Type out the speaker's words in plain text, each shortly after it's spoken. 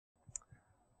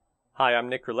Hi, I'm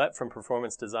Nick Roulette from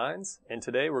Performance Designs, and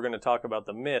today we're going to talk about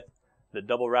the myth that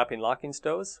double wrapping locking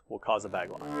stows will cause a bag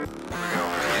lock.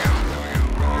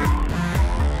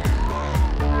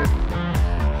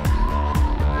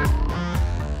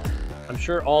 I'm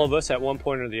sure all of us at one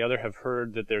point or the other have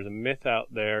heard that there's a myth out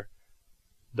there,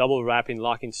 double wrapping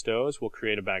locking stows will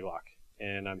create a bag lock,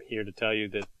 and I'm here to tell you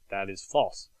that that is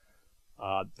false.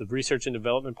 The research and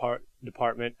development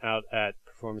department out at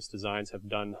Performance Designs have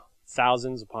done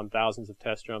thousands upon thousands of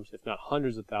test jumps, if not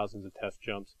hundreds of thousands of test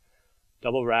jumps,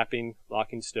 double wrapping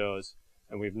locking stows,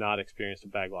 and we've not experienced a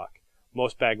bag lock.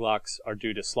 Most bag locks are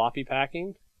due to sloppy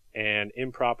packing and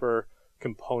improper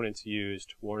components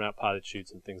used, worn out pilot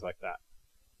chutes and things like that.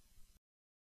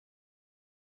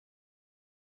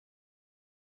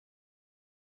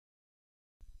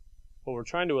 What we're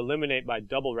trying to eliminate by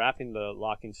double wrapping the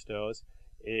locking stows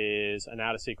is an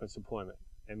out of sequence deployment.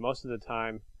 And most of the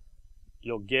time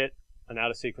you'll get an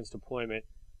out of sequence deployment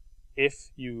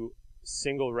if you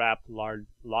single wrap large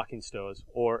locking stows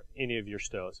or any of your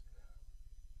stows.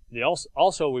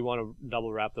 Also we want to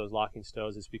double wrap those locking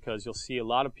stows is because you'll see a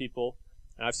lot of people,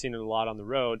 and I've seen it a lot on the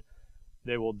road,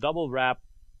 they will double wrap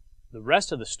the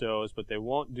rest of the stows, but they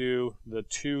won't do the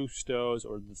 2 stows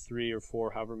or the 3 or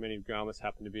 4, however many grommets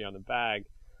happen to be on the bag.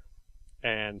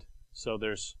 And so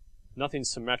there's nothing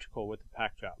symmetrical with the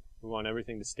pack job. We want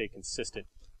everything to stay consistent.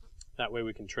 That way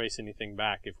we can trace anything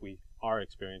back if we are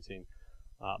experiencing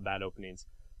bad openings.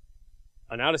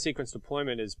 An out of sequence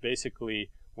deployment is basically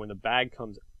when the bag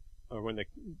comes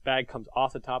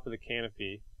off the top of the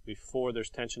canopy before there's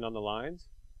tension on the lines,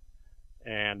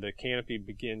 and the canopy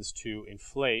begins to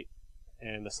inflate,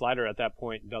 and the slider at that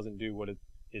point doesn't do what it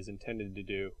is intended to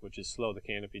do, which is slow the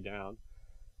canopy down.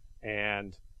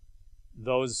 And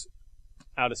those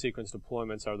out of sequence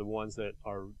deployments are the ones that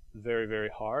are very, very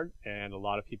hard, and a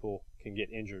lot of people can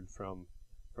get injured from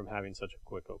having such a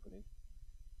quick opening.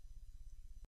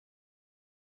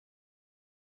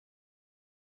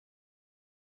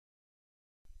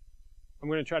 I'm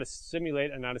going to try to simulate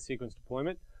an out of sequence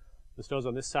deployment. The stows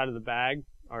on this side of the bag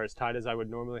are as tight as I would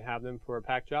normally have them for a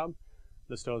pack job.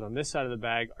 The stows on this side of the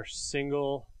bag are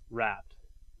single wrapped,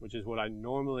 which is what I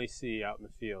normally see out in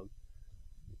the field.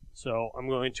 So I'm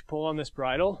going to pull on this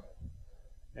bridle,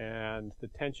 and the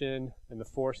tension and the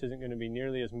force isn't going to be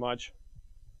nearly as much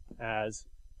as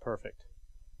perfect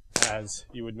as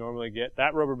you would normally get.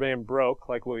 That rubber band broke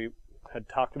like we had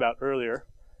talked about earlier,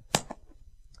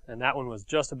 and that one was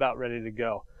just about ready to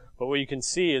go. But what you can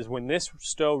see is when this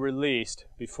stow released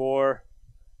before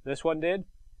this one did,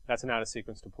 that's an out of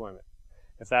sequence deployment.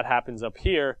 If that happens up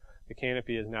here, the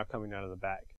canopy is now coming out of the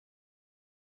bag.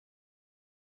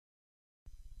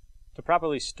 To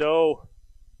properly stow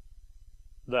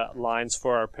the lines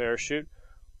for our parachute,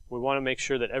 we want to make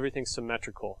sure that everything's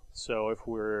symmetrical. So if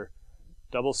we're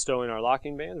double stowing our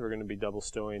locking bands, we're going to be double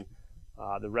stowing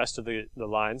the rest of the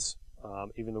lines,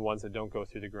 even the ones that don't go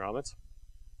through the grommets.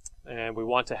 And we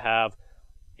want to have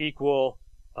equal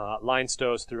line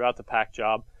stows throughout the pack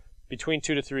job, between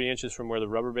 2 to 3 inches from where the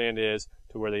rubber band is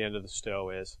to where the end of the stow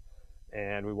is.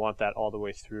 And we want that all the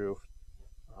way through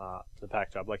the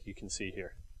pack job, like you can see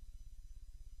here.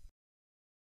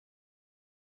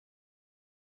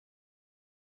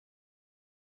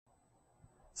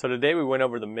 So today we went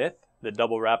over the myth that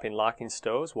double wrapping locking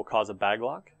stows will cause a bag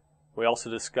lock. We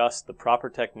also discussed the proper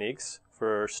techniques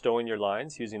for stowing your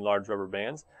lines using large rubber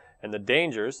bands and the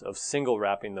dangers of single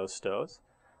wrapping those stows.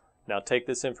 Now take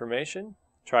this information,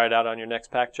 try it out on your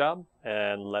next pack job,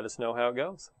 and let us know how it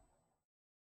goes.